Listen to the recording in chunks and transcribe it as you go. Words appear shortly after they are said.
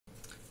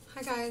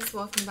Hi guys,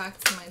 welcome back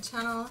to my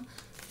channel.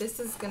 This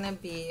is going to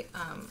be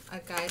a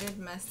guided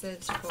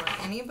message for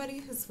anybody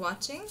who's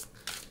watching.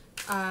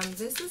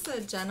 This is a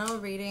general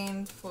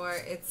reading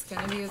it's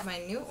going to be with my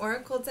new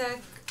oracle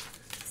deck.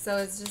 So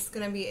it's just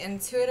going to be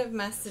intuitive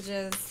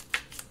messages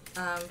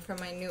from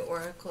my new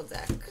oracle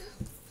deck.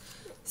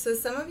 So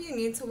some of you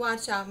need to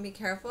watch out and be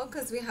careful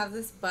because we have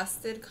this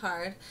busted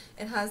card.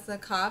 It has the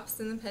cops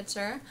in the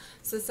picture.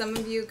 So some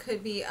of you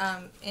could be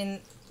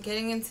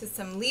getting into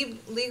some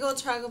legal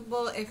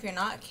trouble if you're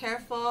not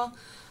careful.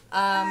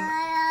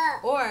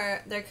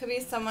 Or there could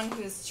be someone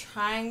who's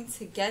trying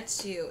to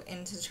get you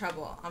into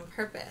trouble on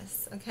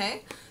purpose,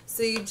 okay?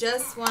 So you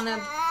just want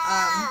to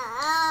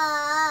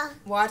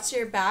watch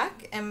your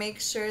back and make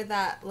sure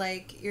that,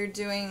 like, you're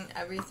doing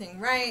everything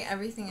right,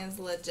 everything is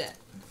legit,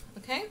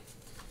 okay?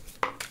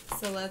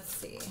 So let's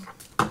see.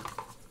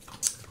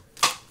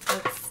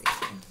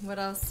 What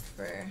else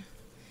for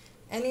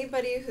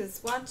anybody who's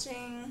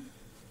watching?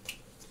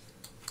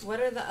 What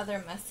are the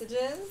other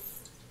messages?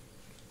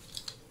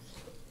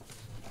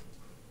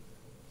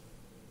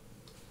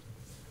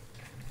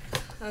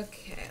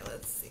 Okay,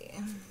 let's see.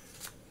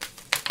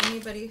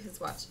 Anybody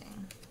who's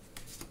watching.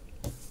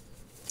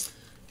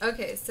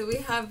 Okay, so we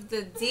have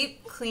the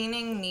deep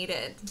cleaning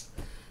needed.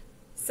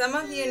 Some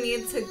of you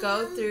need to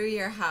go through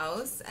your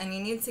house and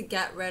you need to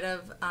get rid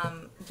of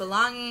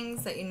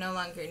belongings that you no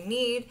longer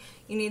need.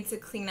 You need to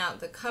clean out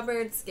the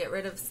cupboards, get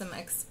rid of some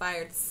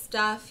expired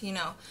stuff. You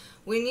know,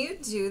 when you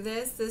do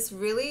this, this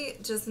really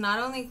just not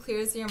only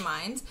clears your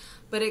mind,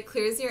 but it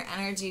clears your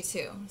energy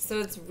too. So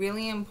it's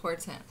really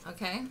important,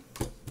 okay?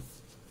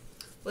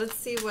 Let's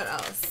see what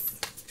else.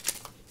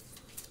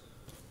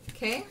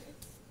 Okay?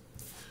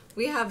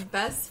 We have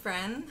best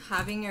friend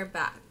having your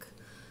back.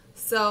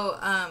 So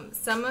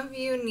some of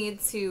you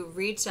need to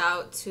reach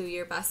out to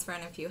your best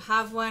friend if you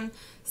have one.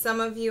 Some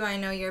of you, I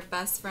know your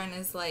best friend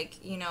is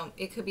like, you know,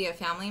 it could be a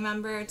family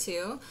member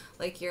too,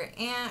 like your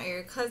aunt or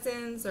your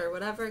cousins or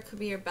whatever. It could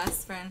be your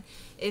best friend.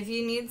 If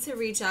you need to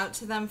reach out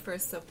to them for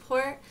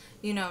support,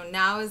 you know,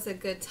 now is a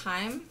good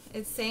time,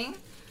 it's saying.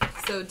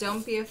 So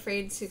don't be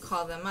afraid to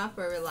call them up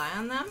or rely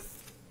on them.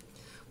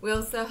 We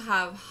also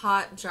have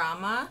hot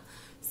drama.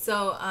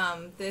 So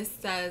this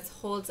says,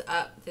 hold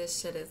up, this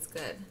shit is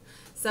good.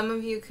 Some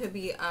of you could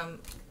be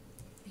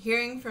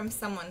hearing from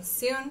someone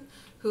soon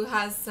who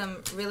has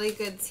some really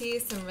good tea,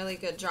 some really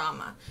good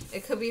drama.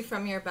 It could be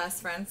from your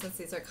best friend since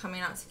these are coming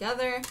out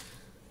together.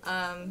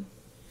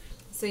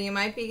 So you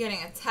might be getting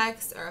a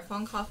text or a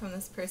phone call from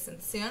this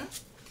person soon.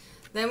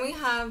 Then we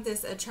have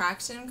this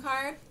attraction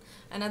card,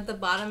 and at the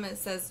bottom it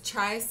says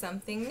try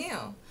something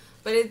new.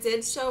 But it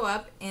did show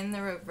up in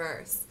the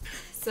reverse.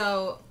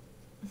 So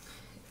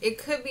it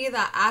could be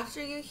that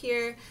after you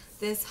hear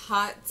this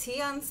hot tea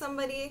on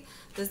somebody,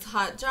 this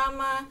hot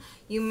drama,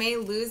 you may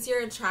lose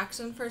your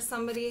attraction for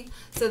somebody.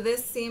 So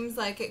this seems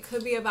like it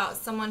could be about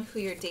someone who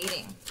you're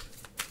dating.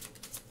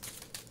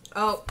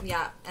 Oh,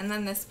 yeah, and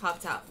then this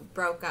popped out,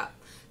 broke up.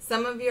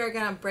 Some of you are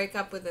going to break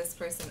up with this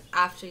person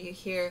after you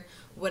hear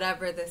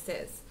whatever this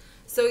is.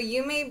 So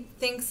you may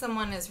think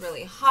someone is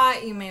really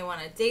hot, you may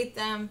want to date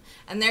them,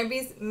 and there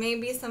may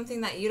be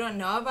something that you don't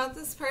know about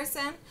this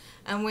person,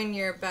 and when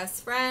your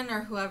best friend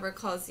or whoever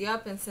calls you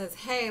up and says,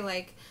 hey,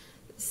 like,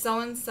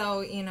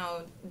 so-and-so, you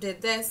know,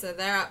 did this, or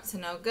they're up to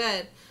no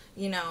good,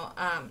 you know,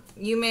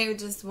 you may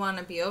just want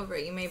to be over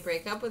it. You may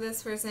break up with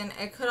this person.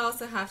 It could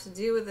also have to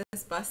do with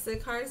this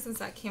busted card since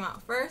that came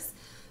out first.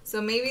 So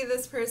maybe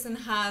this person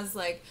has,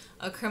 like,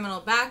 a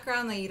criminal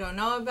background that you don't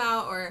know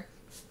about, or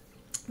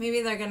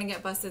maybe they're going to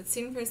get busted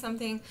soon for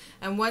something.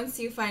 And once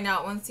you find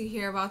out, once you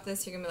hear about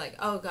this, you're going to be like,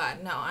 oh,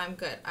 God, no, I'm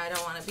good. I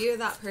don't want to be with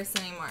that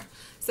person anymore.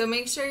 So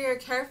make sure you're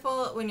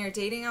careful when you're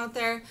dating out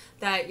there,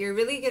 that you're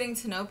really getting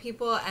to know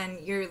people and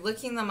you're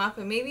looking them up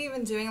and maybe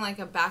even doing like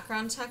a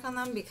background check on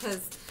them,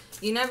 because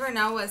you never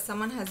know what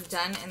someone has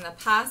done in the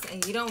past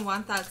and you don't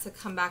want that to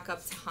come back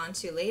up to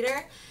haunt you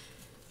later.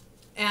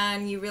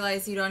 And you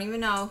realize you don't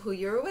even know who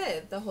you're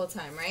with the whole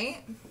time,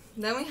 right?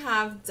 Then we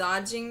have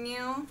dodging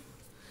you.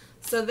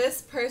 So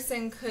this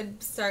person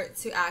could start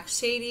to act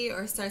shady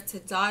or start to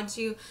dodge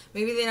you.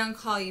 Maybe they don't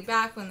call you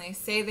back when they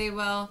say they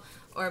will,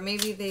 or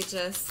maybe they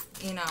just,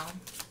 you know,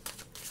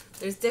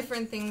 there's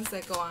different things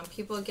that go on.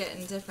 People get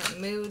in different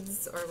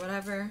moods or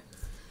whatever.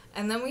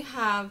 And then we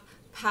have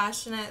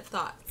passionate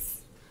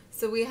thoughts.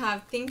 So we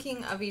have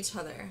thinking of each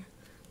other.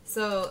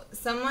 So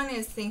someone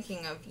is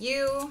thinking of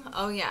you.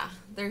 Oh yeah,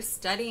 they're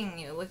studying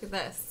you. Look at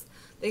this.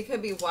 They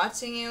could be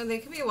watching you. They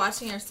could be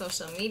watching your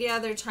social media.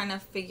 They're trying to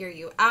figure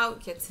you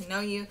out, get to know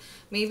you.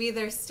 Maybe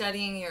they're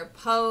studying your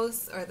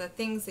posts or the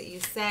things that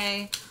you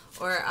say,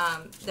 or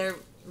they're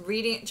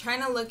reading,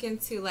 trying to look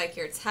into like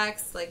your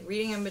text, like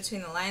reading in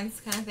between the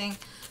lines kind of thing,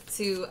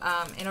 to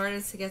in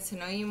order to get to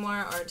know you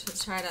more, or to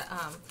try to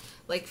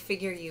like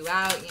figure you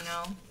out, you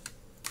know.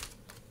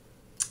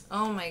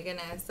 Oh my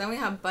goodness. Then we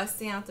have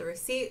busting out the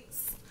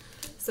receipts.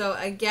 So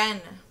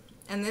again,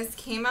 and this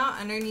came out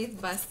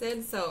underneath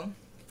busted, so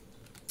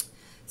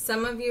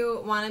Some of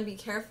you want to be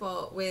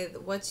careful with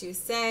what you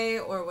say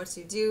or what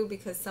you do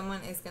because someone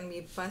is going to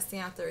be busting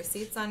out the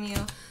receipts on you.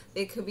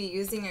 They could be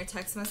using your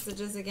text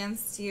messages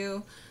against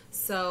you.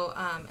 So,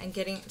 and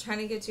trying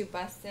to get you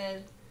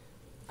busted,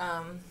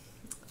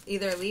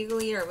 either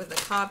legally or with the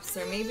cops,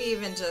 or maybe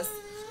even just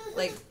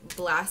like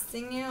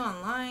blasting you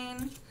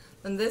online.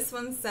 Then this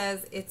one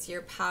says it's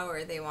your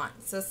power they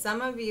want. So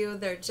some of you,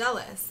 they're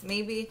jealous.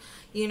 Maybe,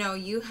 you know,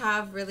 you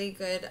have really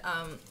good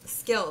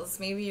skills.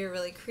 Maybe you're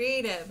really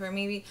creative, or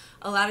maybe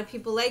a lot of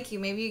people like you.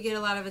 Maybe you get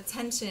a lot of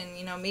attention.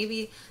 You know,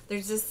 maybe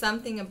there's just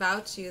something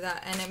about you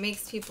and it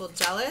makes people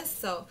jealous.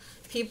 So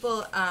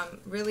people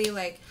really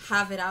like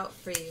have it out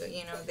for you.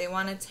 You know, they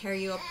want to tear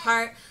you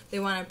apart. They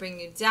want to bring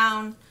you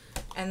down.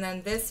 And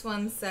then this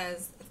one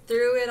says,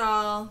 through it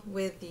all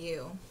with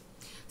you.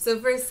 So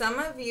for some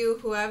of you,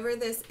 whoever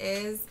this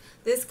is,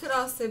 this could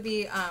also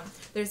be,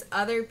 there's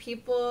other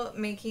people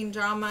making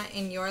drama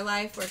in your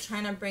life or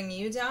trying to bring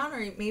you down,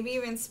 or maybe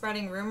even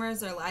spreading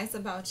rumors or lies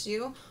about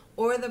you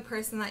or the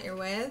person that you're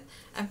with.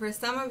 And for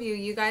some of you,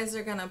 you guys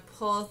are going to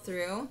pull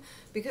through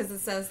because it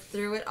says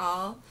through it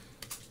all.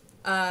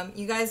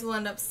 You guys will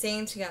end up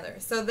staying together.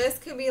 So this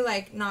could be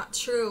like not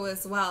true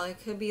as well.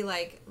 It could be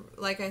like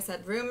I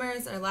said,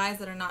 rumors or lies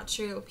that are not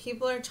true.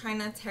 People are trying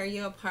to tear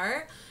you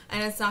apart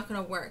and it's not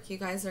going to work. You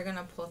guys are going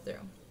to pull through.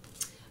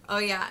 Oh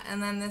yeah,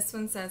 and then this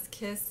one says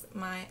kiss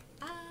my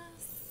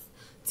ass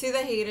to the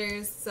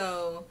haters.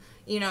 So,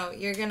 you know,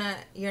 you're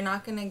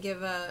not going to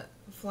give a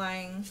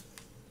flying.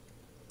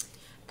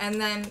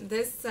 And then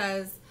this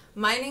says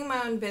minding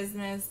my own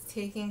business,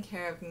 taking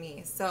care of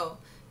me. So,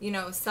 you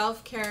know,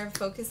 self-care,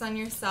 focus on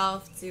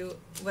yourself, do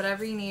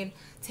whatever you need.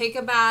 Take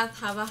a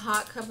bath, have a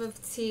hot cup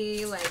of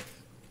tea, like.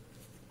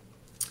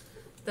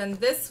 Then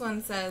this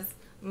one says,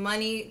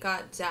 money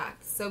got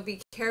jacked. So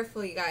be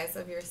careful, you guys,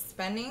 of your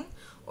spending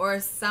or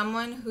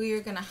someone who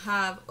you're going to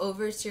have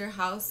over to your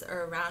house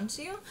or around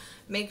you.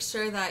 Make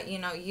sure that, you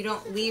know, you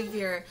don't leave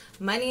your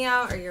money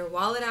out or your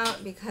wallet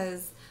out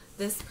because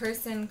this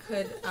person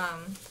could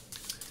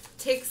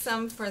take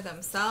some for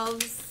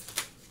themselves.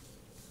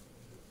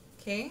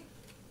 Okay?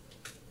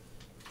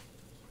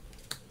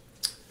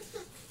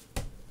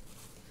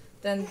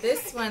 Then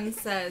this one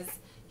says,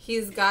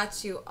 he's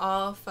got you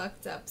all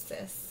fucked up,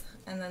 sis.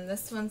 And then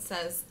this one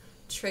says,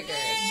 triggered.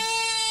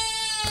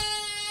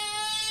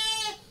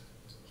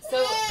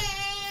 So,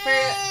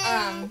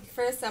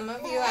 for some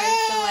of you,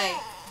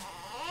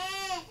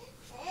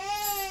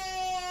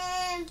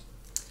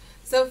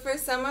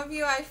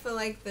 I feel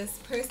like this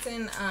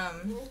person,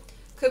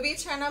 could be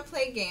trying to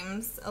play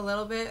games a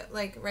little bit,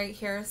 like right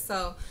here.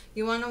 So,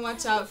 you want to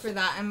watch out for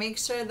that and make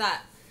sure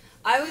that,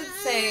 I would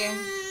say,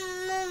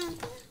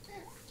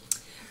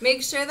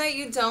 make sure that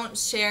you don't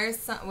share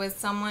with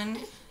someone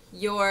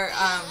your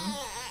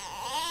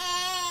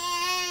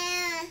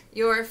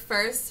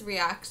first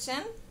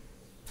reaction,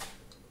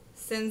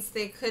 since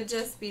they could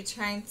just be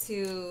trying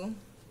to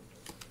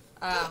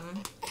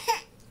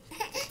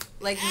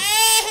like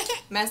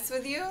mess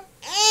with you.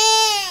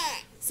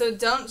 So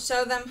don't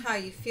show them how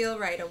you feel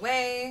right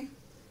away.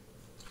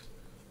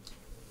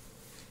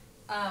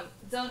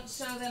 Don't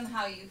show them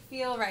how you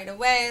feel right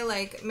away.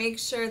 Like, make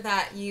sure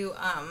that you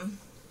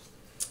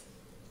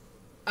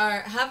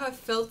have a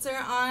filter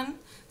on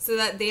so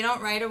that they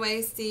don't right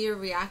away see your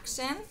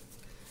reaction,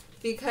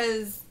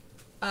 because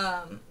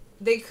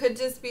they could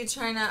just be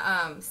trying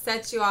to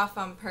set you off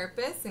on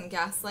purpose and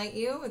gaslight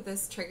you with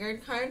this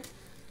triggered card.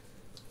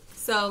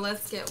 So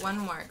let's get one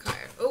more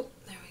card. Oh,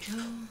 there we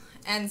go.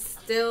 And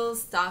still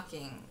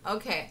stalking.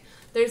 Okay,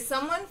 there's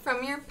someone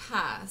from your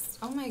past.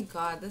 Oh my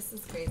god, this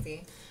is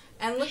crazy.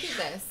 And look at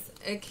this.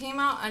 It came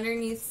out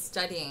underneath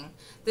studying.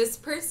 This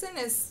person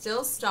is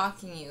still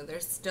stalking you.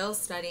 They're still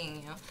studying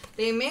you.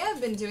 They may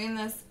have been doing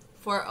this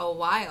for a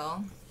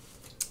while.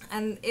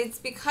 And it's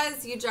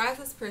because you drive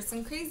this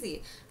person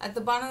crazy. At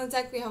the bottom of the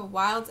deck, we have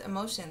wild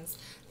emotions.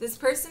 This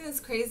person is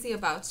crazy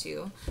about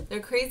you. They're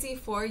crazy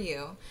for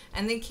you.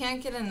 And they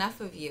can't get enough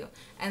of you.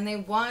 And they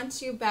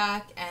want you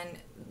back. And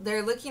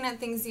they're looking at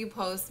things you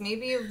post.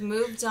 Maybe you've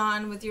moved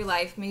on with your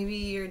life. Maybe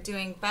you're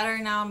doing better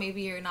now.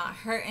 Maybe you're not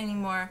hurt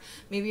anymore.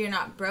 Maybe you're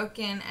not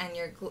broken and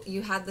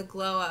you had the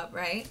glow up,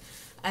 right?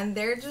 And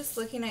they're just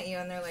looking at you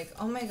and they're like,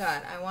 oh my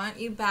god, I want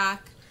you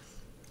back.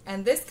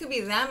 And this could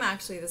be them,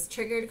 actually, this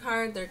triggered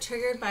card. They're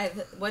triggered by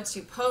what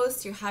you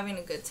post. You're having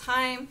a good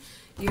time.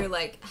 You're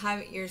like,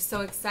 you're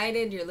so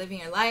excited. You're living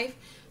your life.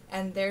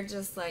 And they're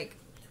just like,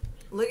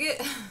 look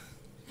at,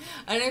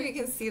 I don't know if you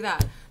can see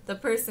that. The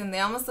person, they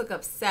almost look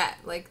upset.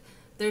 Like,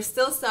 they're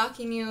still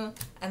stalking you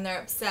and they're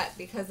upset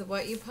because of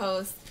what you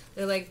post.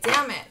 They're like,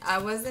 damn it, I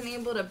wasn't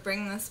able to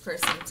bring this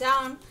person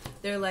down.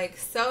 They're like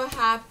so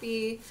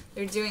happy.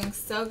 They're doing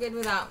so good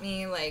without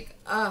me. Like,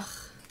 ugh.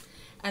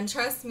 And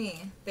trust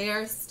me, they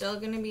are still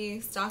going to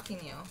be stalking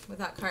you with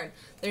that card.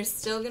 They're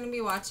still going to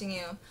be watching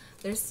you.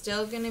 They're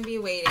still going to be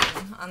waiting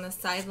on the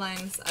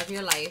sidelines of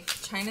your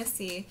life, trying to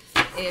see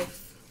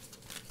if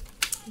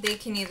they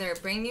can either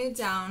bring you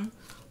down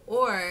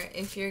or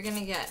if you're going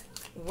to get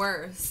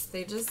worse.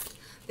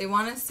 They They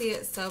want to see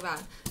it so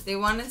bad. They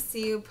want to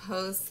see you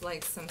post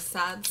like some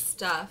sad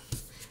stuff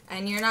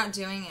and you're not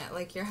doing it.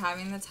 Like you're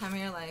having the time of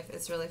your life.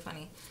 It's really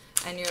funny.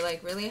 And you're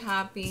like really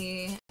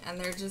happy and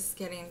they're just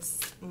getting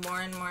more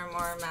and more and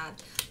more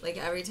mad. Like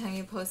every time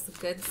you post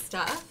good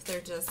stuff,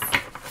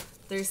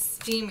 they're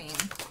steaming.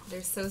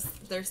 They're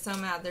so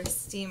mad. They're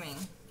steaming.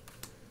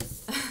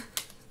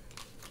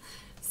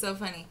 So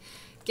funny.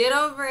 Get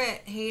over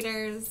it,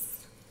 haters.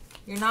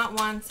 You're not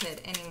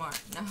wanted anymore.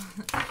 No.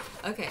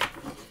 Okay.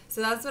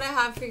 So that's what I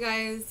have for you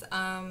guys.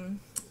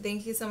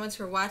 Thank you so much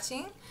for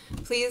watching.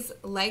 Please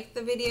like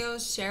the video,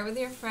 share with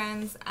your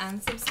friends,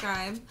 and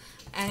subscribe.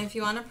 And if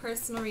you want a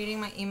personal reading,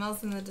 my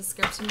email's in the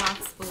description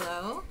box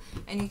below.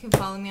 And you can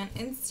follow me on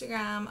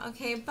Instagram.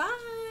 Okay,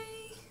 bye.